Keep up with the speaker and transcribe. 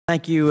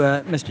Thank you,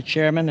 Mr.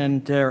 Chairman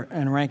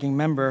and Ranking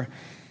Member.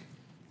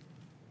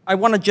 I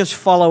want to just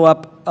follow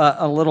up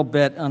a little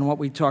bit on what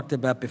we talked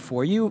about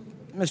before. You,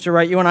 Mr.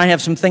 Wright, you and I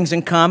have some things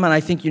in common. I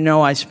think you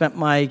know I spent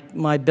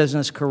my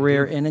business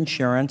career in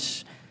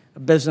insurance, a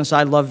business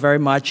I love very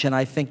much and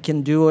I think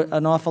can do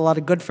an awful lot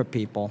of good for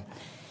people.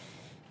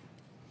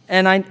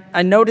 And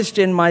I noticed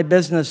in my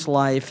business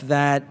life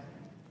that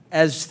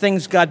as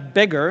things got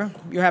bigger,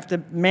 you have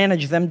to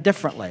manage them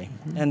differently.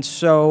 And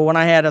so when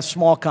I had a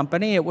small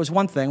company, it was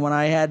one thing. When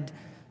I had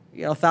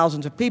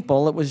thousands of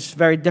people, it was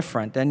very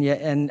different.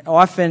 And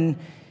often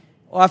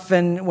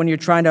when you're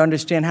trying to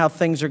understand how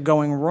things are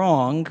going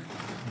wrong,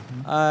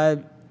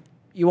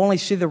 you only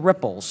see the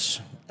ripples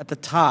at the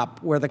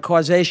top where the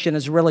causation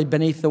is really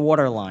beneath the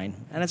waterline.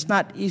 And it's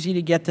not easy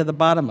to get to the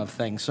bottom of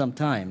things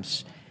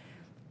sometimes.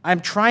 I'm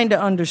trying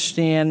to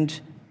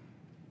understand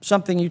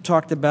something you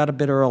talked about a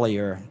bit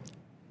earlier.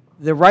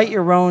 The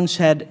write-your-owns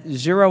had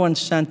zero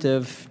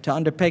incentive to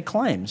underpay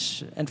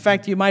claims. In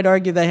fact, you might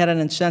argue they had an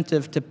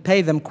incentive to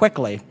pay them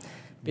quickly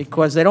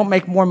because they don't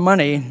make more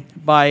money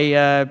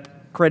by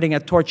creating a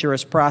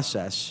torturous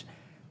process.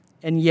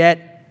 And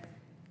yet,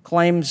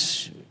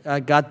 claims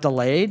got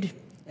delayed,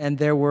 and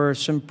there were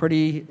some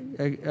pretty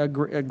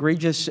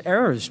egregious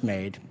errors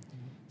made,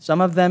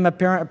 some of them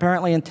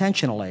apparently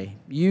intentionally.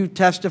 You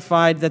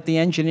testified that the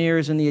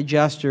engineers and the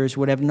adjusters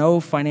would have no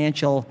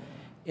financial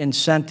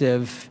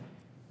incentive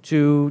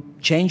to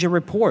change a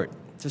report,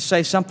 to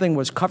say something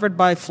was covered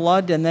by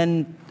flood and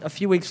then a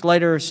few weeks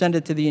later send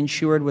it to the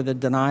insured with a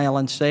denial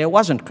and say it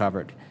wasn't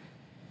covered.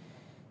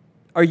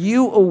 Are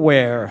you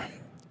aware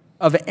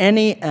of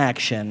any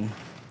action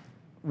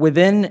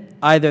within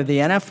either the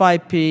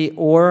NFIP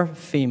or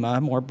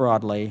FEMA, more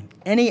broadly,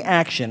 any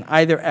action,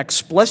 either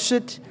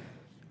explicit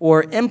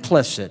or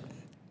implicit,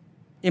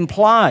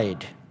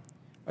 implied?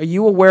 Are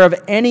you aware of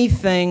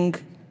anything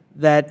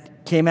that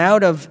came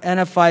out of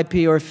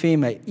NFIP or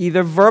FEMA,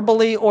 either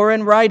verbally or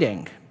in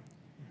writing,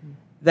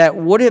 that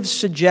would have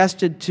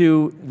suggested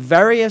to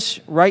various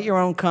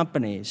write-your-own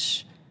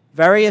companies,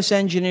 various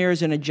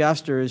engineers and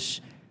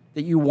adjusters,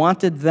 that you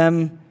wanted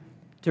them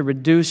to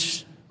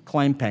reduce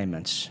claim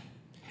payments?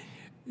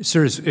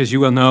 Sir, as you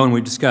well know and we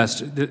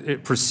discussed,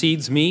 it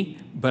precedes me,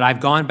 but I've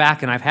gone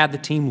back and I've had the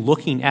team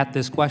looking at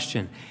this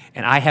question,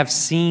 and I have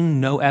seen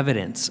no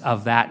evidence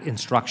of that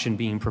instruction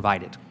being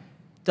provided.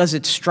 Does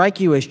it strike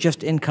you as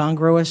just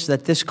incongruous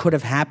that this could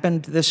have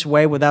happened this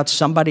way without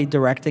somebody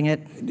directing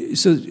it?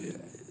 So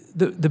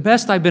the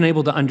best I've been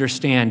able to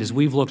understand as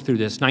we've looked through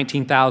this,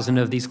 19,000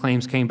 of these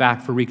claims came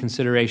back for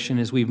reconsideration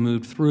as we've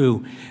moved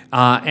through.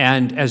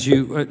 And as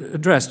you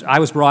addressed, I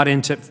was brought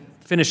in to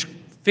finish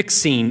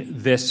fixing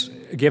this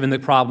given the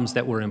problems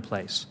that were in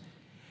place.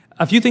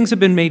 A few things have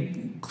been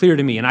made clear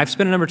to me, and I've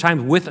spent a number of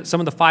times with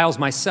some of the files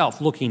myself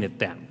looking at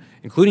them,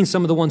 including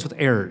some of the ones with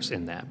errors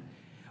in them.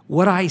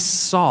 What I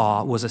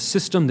saw was a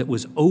system that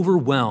was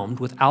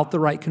overwhelmed without the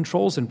right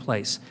controls in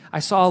place. I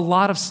saw a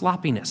lot of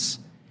sloppiness.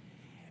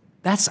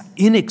 That's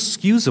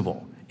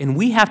inexcusable, and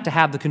we have to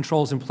have the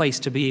controls in place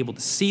to be able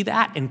to see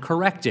that and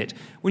correct it.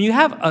 When you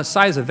have a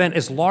size event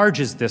as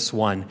large as this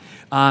one,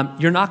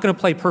 you're not going to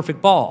play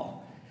perfect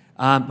ball,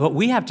 but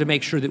we have to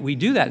make sure that we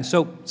do that. And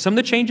so some of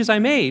the changes I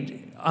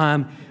made,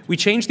 we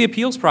changed the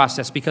appeals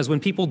process because when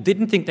people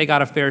didn't think they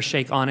got a fair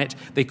shake on it,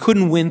 they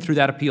couldn't win through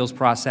that appeals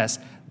process.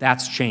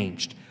 That's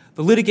changed.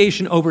 The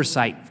litigation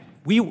oversight,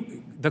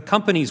 the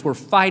companies were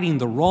fighting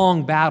the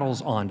wrong battles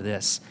on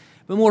this.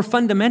 But more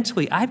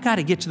fundamentally, I've got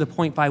to get to the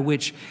point by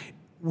which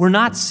we're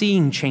not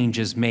seeing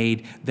changes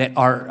made that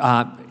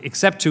are,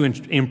 except to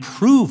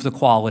improve the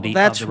quality of the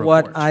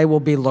report. That's what I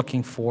will be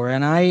looking for.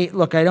 And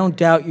look, I don't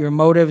doubt your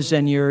motives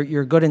and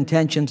your good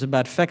intentions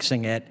about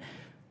fixing it,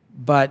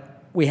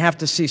 but we have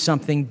to see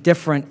something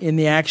different in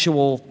the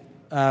actual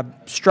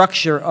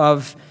structure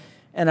of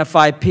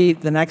NFIP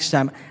the next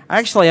time.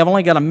 Actually, I've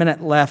only got a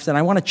minute left, and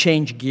I want to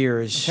change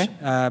gears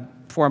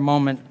for a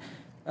moment.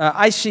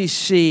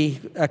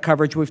 ICC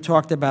coverage we've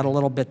talked about a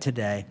little bit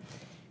today.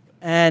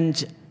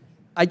 And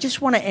I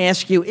just want to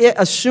ask you,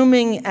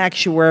 assuming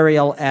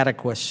actuarial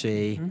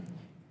adequacy,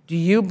 do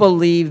you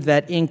believe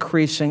that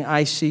increasing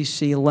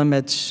ICC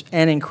limits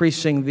and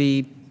increasing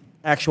the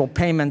actual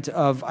payment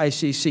of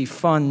ICC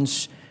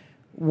funds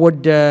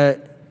would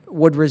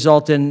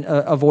result in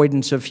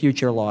avoidance of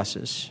future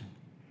losses?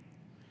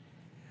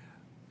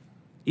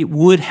 It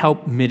would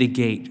help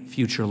mitigate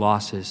future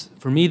losses.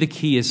 For me, the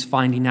key is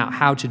finding out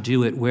how to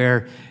do it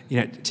where,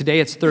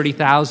 today it's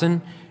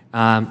 30,000.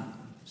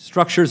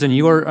 Structures in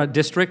your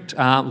district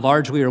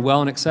largely are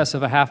well in excess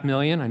of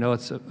 $500,000. I know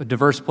it's a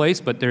diverse place,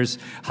 but there's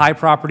high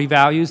property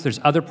values. There's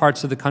other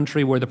parts of the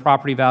country where the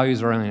property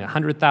values are only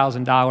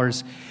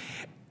 $100,000.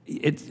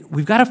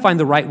 We've got to find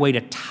the right way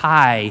to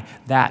tie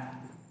that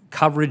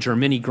coverage or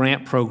mini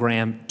grant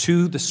program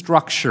to the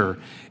structure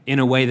in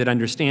a way that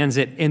understands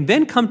it, and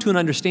then come to an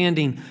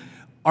understanding,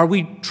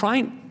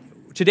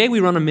 today we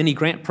run a mini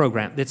grant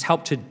program that's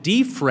helped to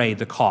defray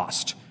the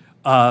cost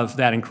of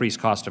that increased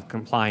cost of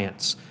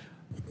compliance.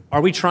 Are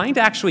we trying to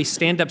actually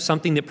stand up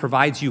something that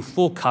provides you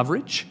full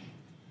coverage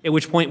at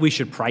which point we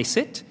should price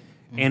it,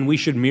 and we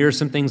should mirror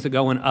some things that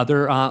go in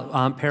other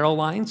peril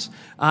lines.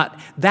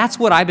 That's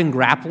what I've been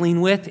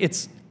grappling with.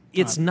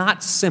 It's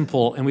not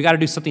simple, and we got to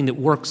do something that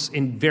works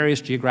in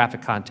various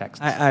geographic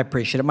contexts. I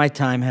appreciate it. My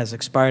time has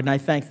expired, and I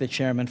thank the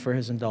chairman for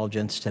his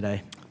indulgence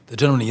today. The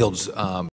gentleman yields